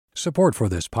Support for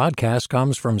this podcast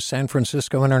comes from San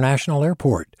Francisco International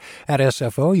Airport. At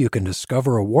SFO, you can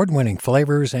discover award-winning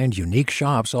flavors and unique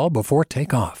shops all before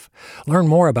takeoff. Learn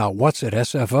more about what's at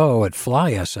SFO at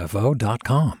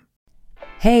flysfo.com.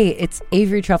 Hey, it's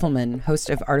Avery Trufelman,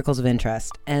 host of Articles of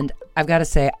Interest, and I've got to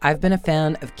say, I've been a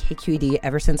fan of KQED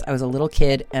ever since I was a little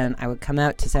kid, and I would come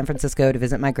out to San Francisco to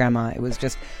visit my grandma. It was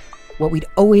just what we'd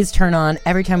always turn on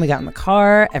every time we got in the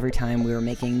car, every time we were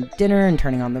making dinner and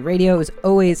turning on the radio. It was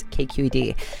always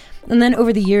KQED. And then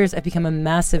over the years, I've become a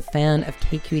massive fan of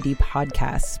KQED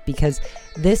podcasts because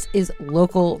this is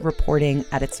local reporting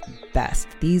at its best.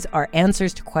 These are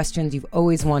answers to questions you've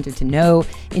always wanted to know,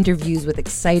 interviews with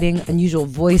exciting, unusual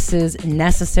voices,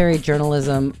 necessary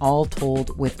journalism, all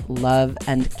told with love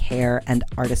and care and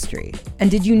artistry. And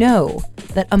did you know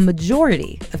that a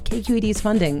majority of KQED's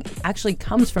funding actually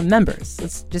comes from members?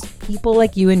 It's just people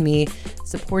like you and me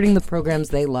supporting the programs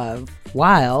they love,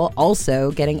 while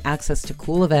also getting access to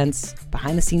cool events,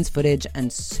 behind-the-scenes footage, and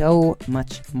so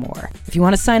much more. If you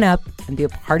want to sign up and be a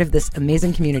part of this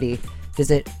amazing community,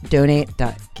 visit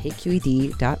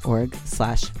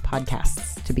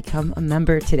donate.kqed.org/podcasts to become a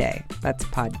member today. That's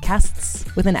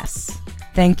podcasts with an S.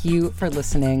 Thank you for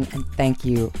listening, and thank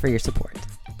you for your support.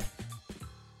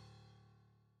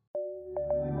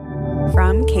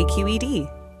 From KQED.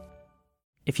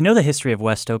 If you know the history of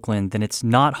West Oakland, then it's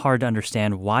not hard to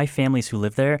understand why families who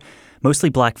live there, mostly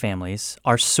black families,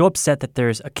 are so upset that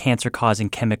there's a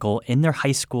cancer-causing chemical in their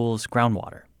high school's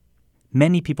groundwater.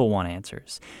 Many people want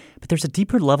answers, but there's a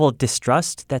deeper level of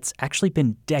distrust that's actually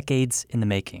been decades in the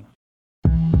making.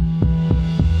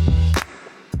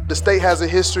 The state has a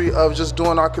history of just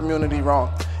doing our community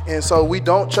wrong, and so we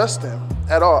don't trust them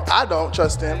at all. I don't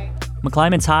trust them.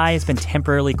 McClymonds High has been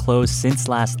temporarily closed since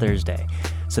last Thursday.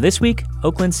 So this week,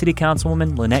 Oakland City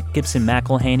Councilwoman Lynette Gibson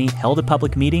McElhaney held a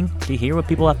public meeting to hear what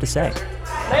people have to say.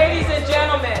 Ladies and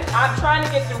gentlemen, I'm trying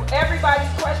to get through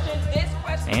everybody's questions.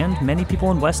 And many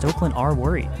people in West Oakland are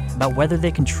worried about whether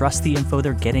they can trust the info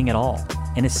they're getting at all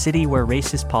in a city where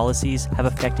racist policies have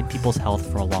affected people's health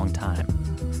for a long time.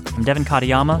 I'm Devin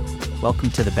Katayama. Welcome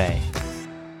to the Bay.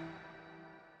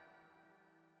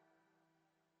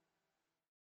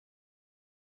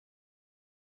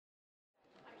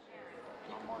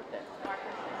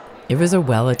 It was a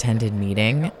well-attended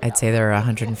meeting. I'd say there are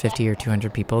 150 or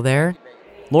 200 people there.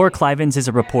 Laura Clivens is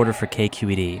a reporter for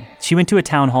KQED. She went to a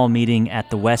town hall meeting at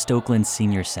the West Oakland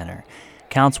Senior Center.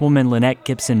 Councilwoman Lynette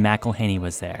Gibson McElhaney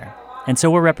was there. And so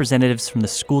were representatives from the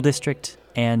school district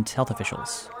and health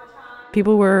officials.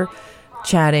 People were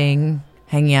chatting,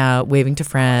 hanging out, waving to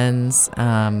friends.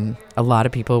 A lot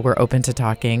of people were open to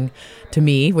talking to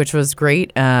me, which was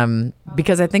great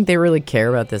because I think they really care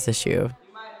about this issue.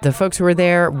 The folks who were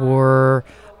there were,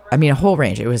 a whole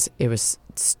range. It was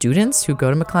students who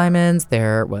go to McClymonds.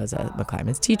 There was a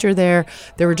McClymonds teacher there.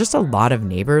 There were just a lot of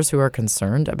neighbors who are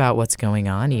concerned about what's going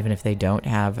on, even if they don't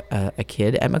have a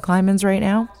kid at McClymonds right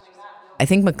now. I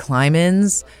think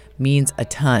McClymonds means a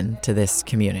ton to this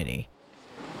community.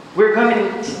 We're coming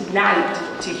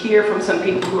tonight to hear from some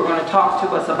people who are going to talk to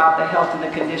us about the health and the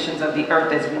conditions of the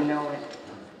earth as we know it.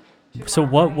 So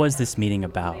what was this meeting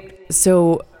about?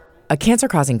 So a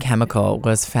cancer-causing chemical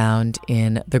was found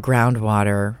in the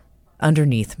groundwater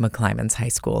underneath McClymonds High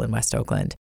School in West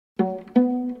Oakland.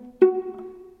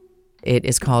 It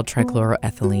is called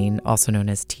trichloroethylene, also known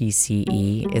as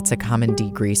TCE. It's a common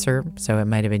degreaser, so it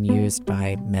might have been used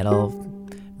by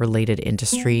metal-related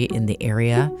industry in the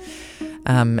area,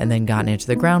 and then gotten into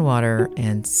the groundwater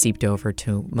and seeped over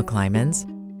to McClymonds.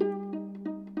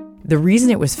 The reason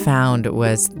it was found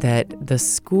was that the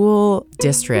school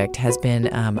district has been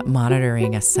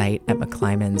monitoring a site at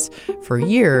McClymonds for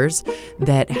years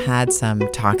that had some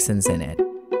toxins in it.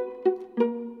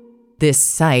 This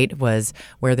site was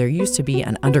where there used to be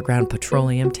an underground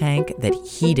petroleum tank that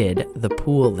heated the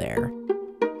pool there.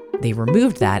 They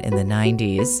removed that in the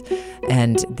 90s,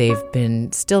 and they've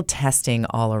been still testing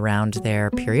all around there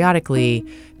periodically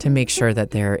to make sure that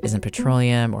there isn't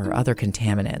petroleum or other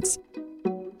contaminants.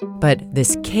 But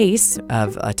this case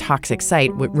of a toxic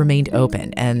site remained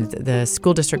open, and the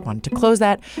school district wanted to close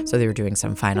that, so they were doing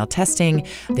some final testing.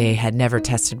 They had never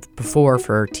tested before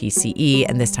for TCE,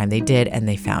 and this time they did, and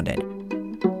they found it.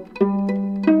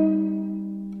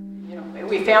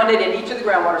 We found it in each of the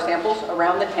groundwater samples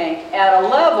around the tank at a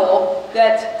level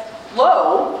that's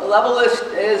low. The level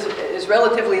is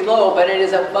relatively low, but it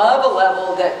is above a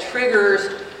level that triggers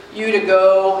you to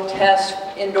go test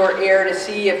indoor air to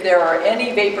see if there are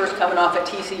any vapors coming off a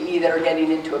TCE that are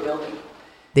getting into a building.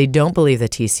 They don't believe the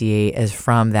TCA is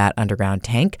from that underground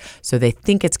tank, so they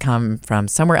think it's come from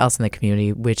somewhere else in the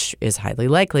community, which is highly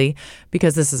likely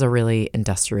because this is a really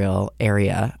industrial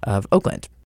area of Oakland.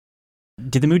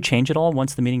 Did the mood change at all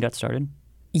once the meeting got started?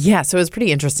 Yeah, so it was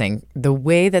pretty interesting. The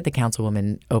way that the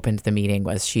councilwoman opened the meeting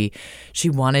was she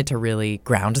wanted to really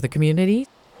ground the community.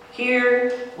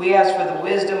 Here, we ask for the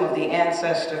wisdom of the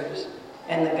ancestors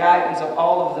and the guidance of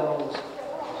all of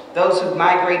those who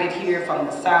migrated here from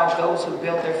the South, those who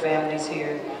built their families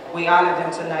here. We honor them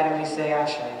tonight and we say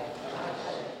Ashe.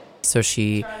 So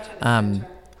she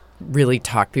really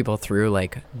talked people through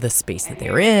like the space that they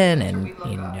were in and,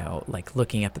 you know, like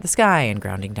looking up at the sky and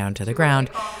grounding down to the ground.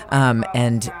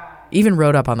 And even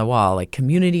wrote up on the wall like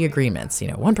community agreements. You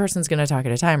know, one person's going to talk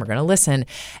at a time. We're going to listen.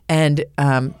 And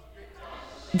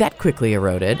that quickly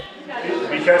eroded.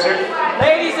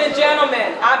 Ladies and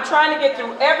gentlemen, I'm trying to get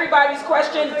through everybody's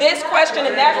question, this question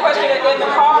and that question in the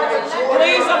cards.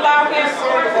 Please allow him.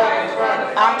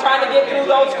 I'm trying to get through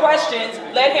those questions.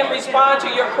 Let him respond to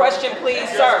your question, please,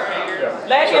 sir.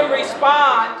 Let him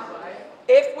respond.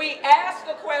 If we ask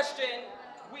the question,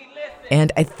 we listen.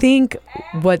 And I think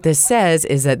what this says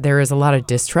is that there is a lot of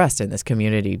distrust in this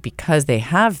community because they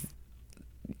have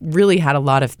really had a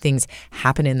lot of things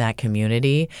happen in that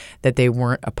community that they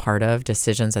weren't a part of,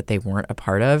 decisions that they weren't a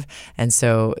part of. And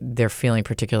so they're feeling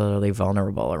particularly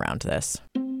vulnerable around this.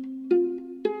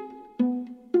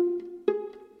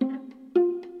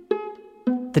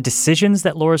 The decisions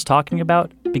that Laura's talking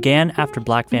about began after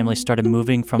Black families started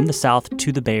moving from the South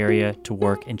to the Bay Area to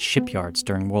work in shipyards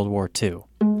during World War II.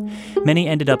 Many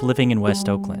ended up living in West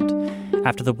Oakland.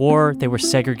 After the war, they were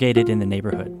segregated in the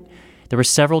neighborhood. There were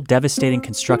several devastating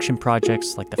construction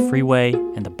projects like the freeway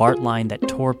and the BART line that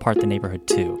tore apart the neighborhood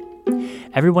too.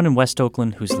 Everyone in West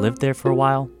Oakland who's lived there for a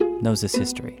while knows this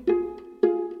history.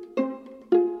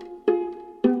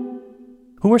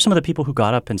 Who were some of the people who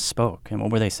got up and spoke, and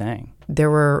what were they saying? There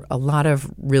were a lot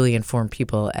of really informed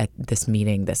people at this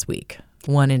meeting this week.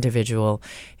 One individual,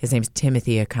 his name's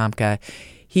Timothy Akamka,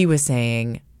 he was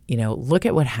saying, you know, look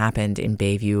at what happened in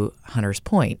Bayview Hunters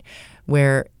Point,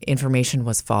 where information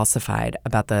was falsified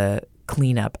about the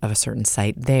cleanup of a certain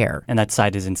site there. And that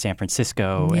site is in San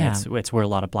Francisco. Yeah. And it's where a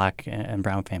lot of Black and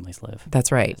brown families live.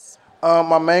 That's right.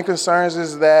 My main concerns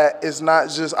is that it's not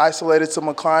just isolated to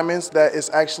McClymonds, that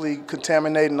it's actually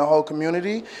contaminating the whole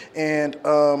community, and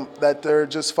that they're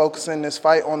just focusing this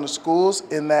fight on the schools,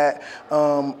 and that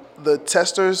the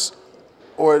testers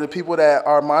or the people that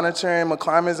are monitoring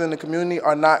McClymonds in the community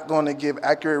are not going to give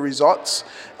accurate results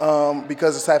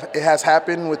because it has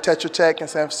happened with Tetra Tech in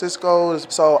San Francisco.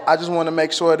 So I just want to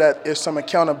make sure that there's some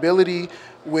accountability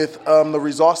with the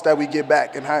results that we get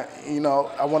back, and how, you know,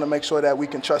 I want to make sure that we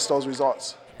can trust those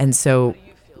results. And so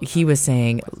he was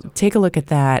saying, take a look at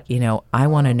that. You know, I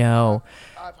want to know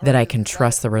that I can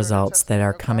trust the results that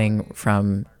are coming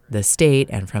from the state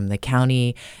and from the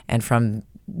county and from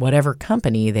whatever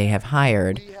company they have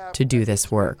hired to do this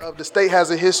work. The state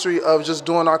has a history of just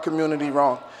doing our community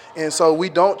wrong, and so we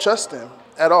don't trust them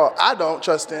at all. I don't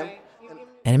trust them.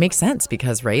 And it makes sense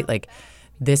because, right, like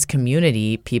this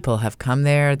community, people have come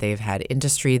there, they've had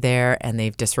industry there, and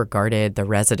they've disregarded the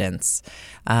residents.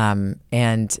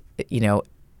 And, you know,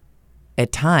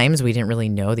 at times we didn't really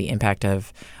know the impact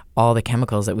of all the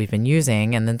chemicals that we've been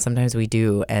using, and then sometimes we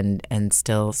do and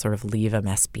still sort of leave a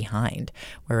mess behind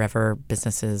wherever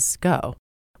businesses go.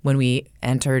 When we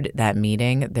entered that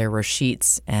meeting, there were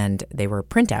sheets and they were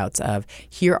printouts of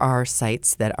here are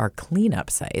sites that are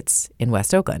cleanup sites in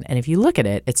West Oakland. And if you look at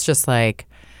it, it's just like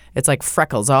it's like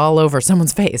freckles all over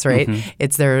someone's face, right? Mm-hmm.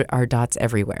 There are dots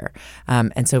everywhere.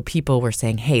 And so people were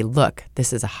saying, hey, look,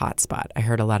 this is a hot spot. I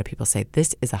heard a lot of people say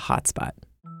this is a hot spot.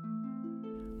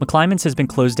 McClymonds has been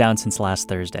closed down since last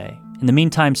Thursday. In the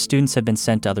meantime, students have been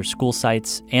sent to other school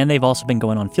sites, and they've also been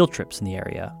going on field trips in the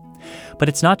area. But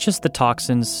it's not just the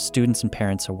toxins students and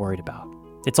parents are worried about.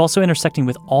 It's also intersecting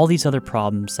with all these other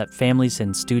problems that families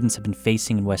and students have been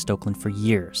facing in West Oakland for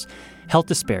years. Health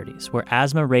disparities, where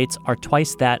asthma rates are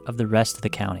twice that of the rest of the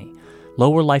county,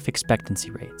 lower life expectancy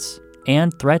rates,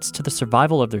 and threats to the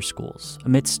survival of their schools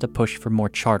amidst a push for more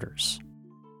charters.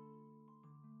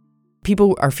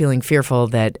 People are feeling fearful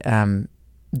that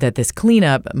that this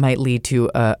cleanup might lead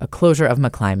to a closure of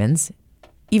McClymonds,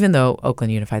 even though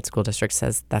Oakland Unified School District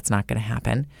says that's not going to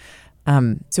happen.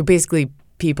 So basically,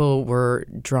 people were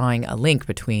drawing a link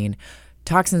between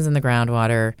toxins in the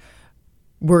groundwater,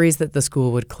 worries that the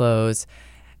school would close,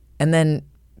 and then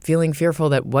feeling fearful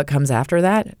that what comes after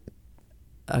that,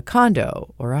 a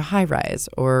condo or a high-rise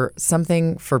or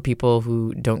something for people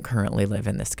who don't currently live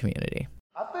in this community.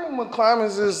 I think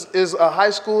McClymonds is a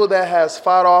high school that has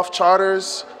fought off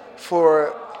charters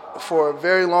for for a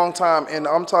very long time, and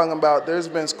I'm talking about there's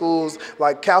been schools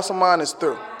like Castlemont is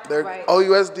through.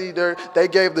 OUSD, they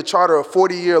gave the charter a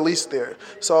 40-year lease there.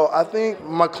 So I think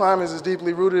McClymonds is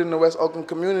deeply rooted in the West Oakland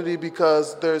community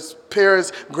because there's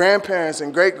parents, grandparents,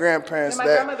 and great-grandparents my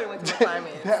grandmother went to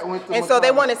McClymonds. So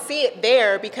they want to see it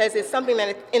there because it's something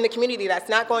that in the community that's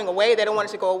not going away. They don't want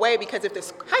it to go away because if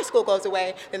this high school goes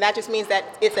away, then that just means that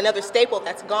it's another staple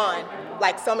that's gone,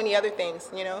 like so many other things,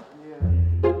 you know?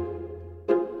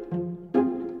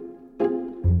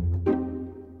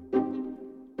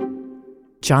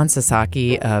 John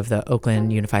Sasaki of the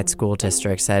Oakland Unified School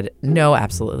District said, no,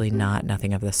 absolutely not.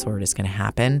 Nothing of the sort is going to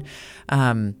happen.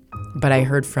 But I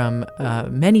heard from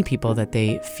many people that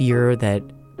they fear that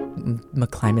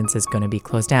McClymonds is going to be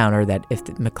closed down, or that if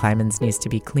McClymonds needs to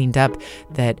be cleaned up,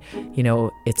 that, you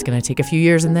know, it's going to take a few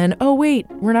years and then, oh, wait,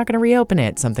 we're not going to reopen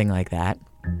it, something like that.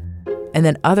 And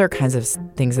then other kinds of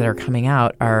things that are coming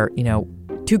out are, you know,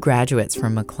 2 graduates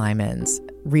from McClymonds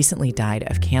recently died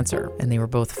of cancer, and they were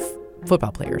both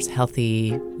football players,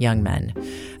 healthy young men.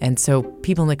 And so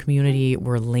people in the community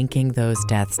were linking those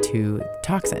deaths to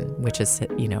toxin, which is,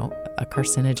 you know, a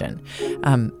carcinogen.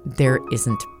 There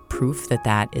isn't proof that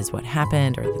that is what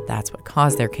happened or that that's what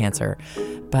caused their cancer,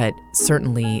 but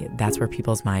certainly that's where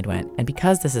people's mind went. And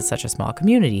because this is such a small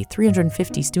community,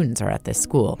 350 students are at this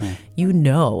school. You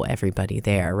know everybody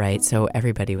there, right? So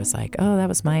everybody was like, oh, that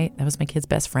was my kid's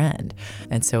best friend.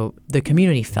 And so the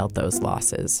community felt those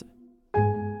losses.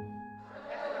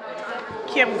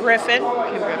 Kim Griffin.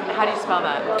 How do you spell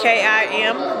that?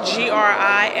 KIMGRIFFIN. All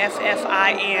right,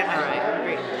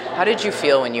 great. How did you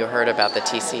feel when you heard about the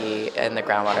TCE and the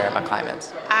groundwater at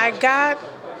McClymonds? I got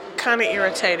kind of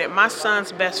irritated. My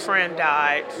son's best friend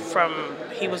died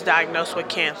he was diagnosed with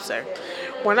cancer.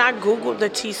 When I Googled the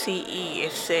TCE,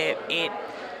 it said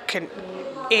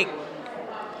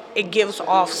it gives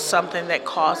off something that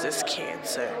causes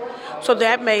cancer. So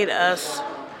that made us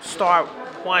start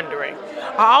wondering.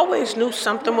 I always knew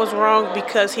something was wrong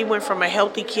because he went from a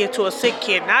healthy kid to a sick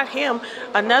kid. Not him,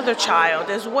 another child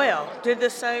as well did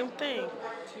the same thing.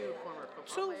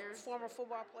 Two former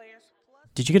football players.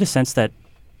 Did you get a sense that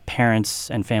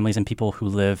parents and families and people who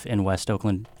live in West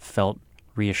Oakland felt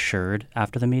reassured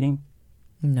after the meeting?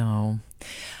 No,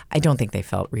 I don't think they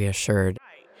felt reassured.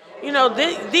 You know,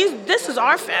 this is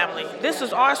our family. This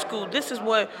is our school. This is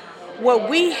what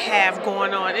we have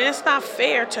going on. And it's not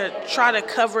fair to try to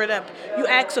cover it up. You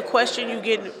ask a question, you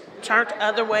get turned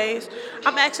other ways.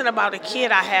 I'm asking about a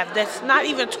kid I have that's not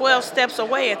even 12 steps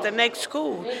away at the next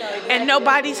school, and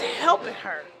nobody's helping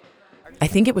her. I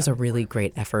think it was a really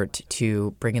great effort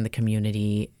to bring in the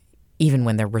community even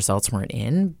when their results weren't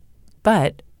in.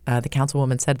 But the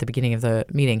councilwoman said at the beginning of the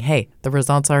meeting, hey, the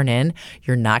results aren't in.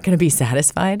 You're not going to be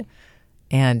satisfied.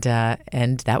 And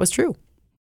that was true.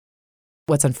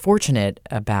 What's unfortunate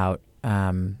about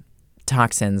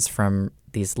toxins from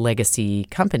these legacy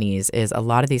companies is a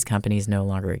lot of these companies no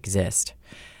longer exist.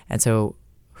 And so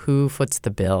who foots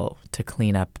the bill to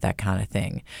clean up that kind of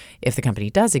thing? If the company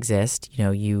does exist, you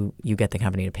know, you get the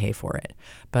company to pay for it.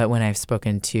 But when I've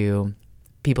spoken to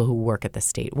people who work at the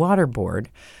State Water Board,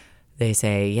 they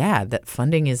say, yeah, that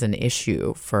funding is an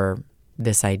issue for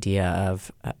this idea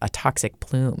of a toxic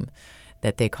plume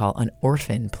that they call an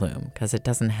orphan plume because it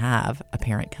doesn't have a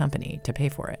parent company to pay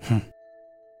for it.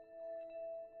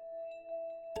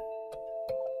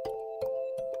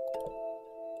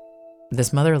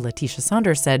 This mother, Letitia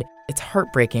Saunders, said it's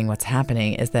heartbreaking what's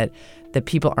happening is that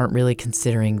people aren't really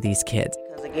considering these kids.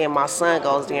 Because again, my son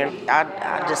goes there and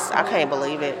I can't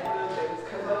believe it.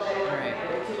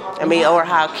 I mean, or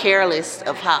how careless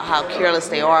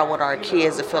they are with our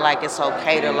kids to feel like it's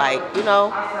okay to, like, you know,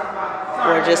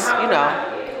 or just, you know,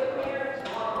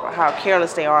 how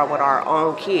careless they are with our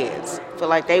own kids. Feel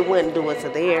like they wouldn't do it to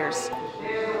theirs,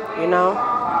 you know?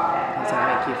 How does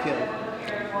that make you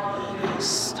feel?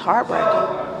 It's heartbreaking.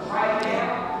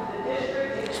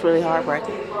 Yeah. It's really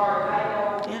heartbreaking.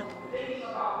 Yeah.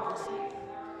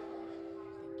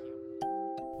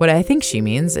 What I think she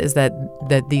means is that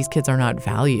these kids are not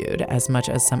valued as much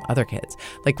as some other kids.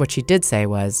 Like what she did say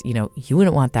was, you know, you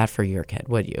wouldn't want that for your kid,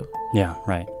 would you? Yeah,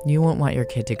 right. You won't want your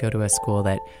kid to go to a school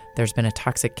that there's been a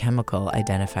toxic chemical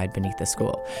identified beneath the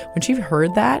school. When she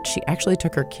heard that, she actually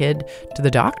took her kid to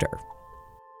the doctor.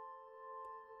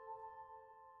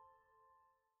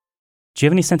 Do you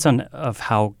have any sense of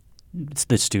how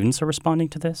the students are responding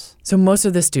to this? So most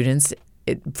of the students,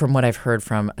 from what I've heard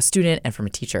from a student and from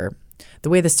a teacher, the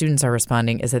way the students are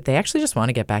responding is that they actually just want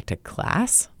to get back to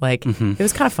class. Like, It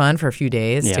was kind of fun for a few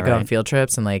days to go on field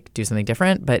trips and, like, do something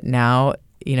different. But now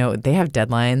they have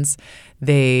deadlines.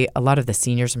 A lot of the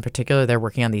seniors in particular, they're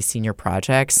working on these senior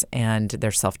projects and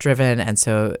they're self-driven. And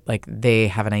so they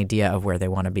have an idea of where they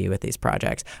want to be with these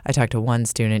projects. I talked to one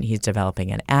student, he's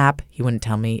developing an app. He wouldn't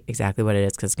tell me exactly what it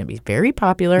is because it's going to be very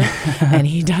popular and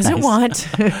he doesn't want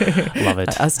Love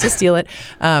it. us to steal it.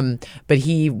 But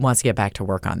he wants to get back to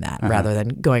work on that rather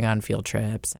than going on field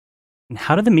trips. And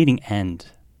how did the meeting end?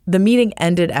 The meeting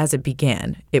ended as it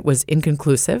began. It was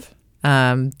inconclusive.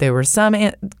 There were some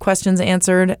questions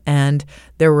answered, and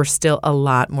there were still a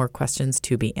lot more questions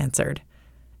to be answered.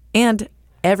 And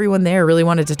everyone there really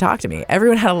wanted to talk to me.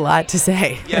 Everyone had a lot to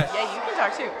say. Yeah, you can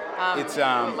talk too. I want to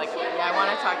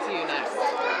talk to you next.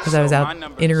 Because I was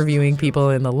out interviewing people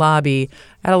in the lobby.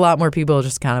 I had a lot more people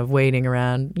just kind of waiting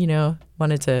around,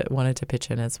 wanted to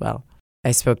pitch in as well.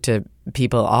 I spoke to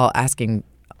people all asking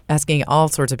all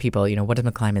sorts of people, what does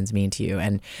McClymonds mean to you?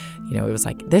 And, it was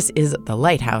like, this is the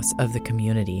lighthouse of the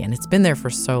community. And it's been there for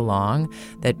so long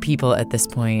that people at this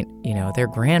point, their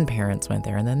grandparents went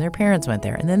there and then their parents went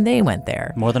there and then they went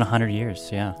there. More than 100 years,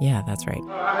 yeah. Yeah, that's right.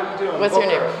 How you doing? What's your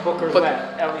name? Booker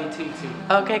Lett, L-E-T-T.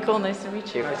 Okay, cool. Nice to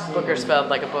meet you. Booker spelled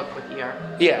like a book with E-R.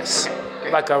 Yes,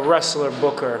 like a wrestler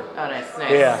Booker. Oh, nice.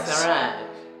 Yes. All right.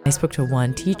 I spoke to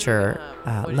one teacher,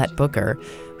 Let Booker,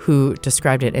 who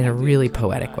described it in a really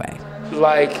poetic way.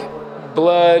 Like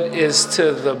blood is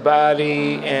to the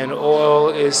body and oil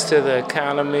is to the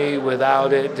economy.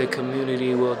 Without it, the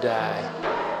community will die.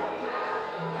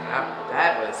 Wow,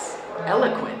 that was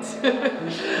eloquent.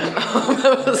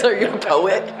 Are you a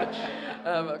poet?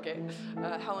 Okay.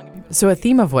 How long have you been? So a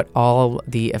theme of what all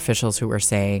the officials who were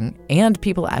saying and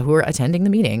people who were attending the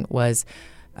meeting was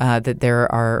that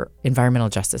there are environmental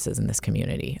justices in this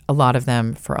community, a lot of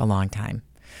them for a long time.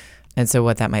 And so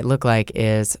what that might look like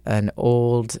is an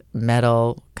old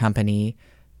metal company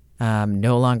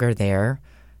no longer there,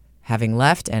 having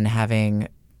left and having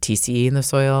TCE in the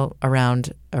soil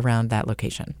around that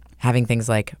location, having things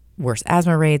like worse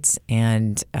asthma rates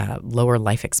and lower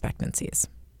life expectancies.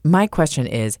 My question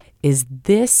is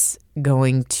this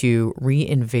going to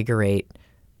reinvigorate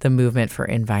the movement for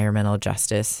environmental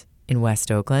justice in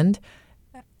West Oakland?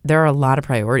 There are a lot of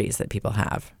priorities that people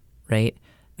have, right?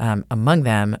 Among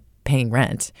them, paying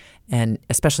rent, and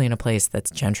especially in a place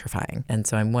that's gentrifying. And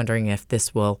so I'm wondering if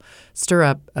this will stir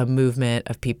up a movement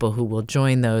of people who will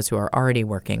join those who are already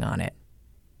working on it.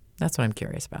 That's what I'm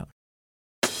curious about.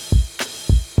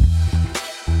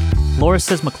 Laura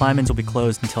says McClymonds will be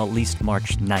closed until at least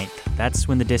March 9th. That's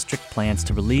when the district plans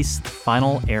to release the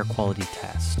final air quality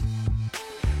test.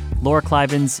 Laura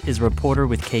Clivens is a reporter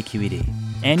with KQED.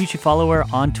 And you should follow her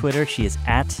on Twitter. She is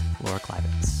at Laura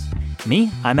Clivens.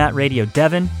 Me, I'm at Radio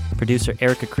Devon. Producer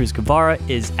Erica Cruz Guevara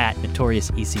is at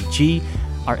Notorious ECG.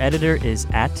 Our editor is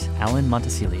at Alan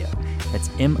Montecillo. That's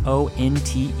Montecillo.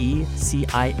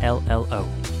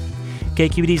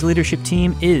 KQED's leadership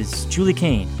team is Julie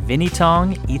Kane, Vinnie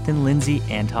Tong, Ethan Lindsay,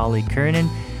 and Holly Kernan.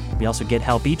 We also get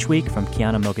help each week from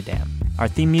Kiana Mogadam. Our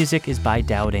theme music is by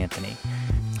Dowd Anthony.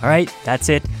 All right, that's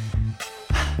it.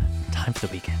 Time for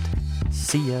the weekend.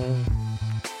 See ya.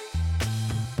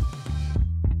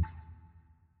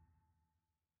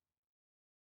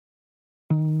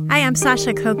 Hi, I'm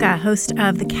Sasha Coca, host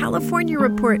of the California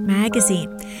Report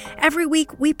magazine. Every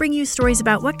week, we bring you stories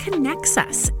about what connects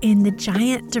us in the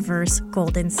giant, diverse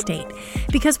Golden State.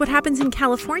 Because what happens in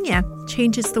California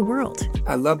changes the world.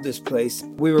 I love this place.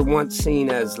 We were once seen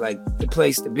as like the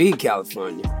place to be,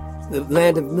 California. The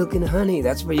land of milk and honey.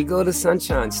 That's where you go to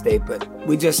Sunshine State, but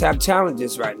we just have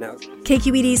challenges right now.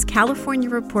 KQED's California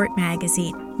Report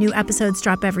magazine. New episodes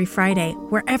drop every Friday,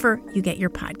 wherever you get your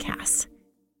podcasts.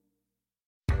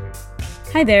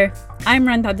 Hi there, I'm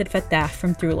Rand Abdel Fattah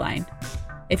from Throughline.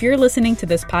 If you're listening to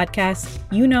this podcast,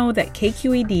 you know that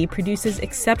KQED produces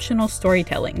exceptional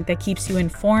storytelling that keeps you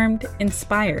informed,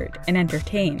 inspired, and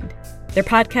entertained. Their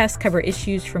podcasts cover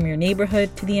issues from your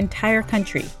neighborhood to the entire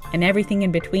country and everything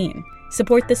in between.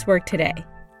 Support this work today.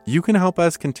 You can help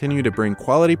us continue to bring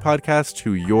quality podcasts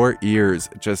to your ears.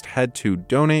 Just head to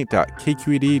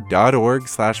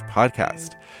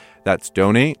donate.kqed.org/podcast. That's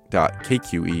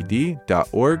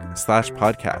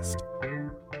donate.kqed.org/podcast.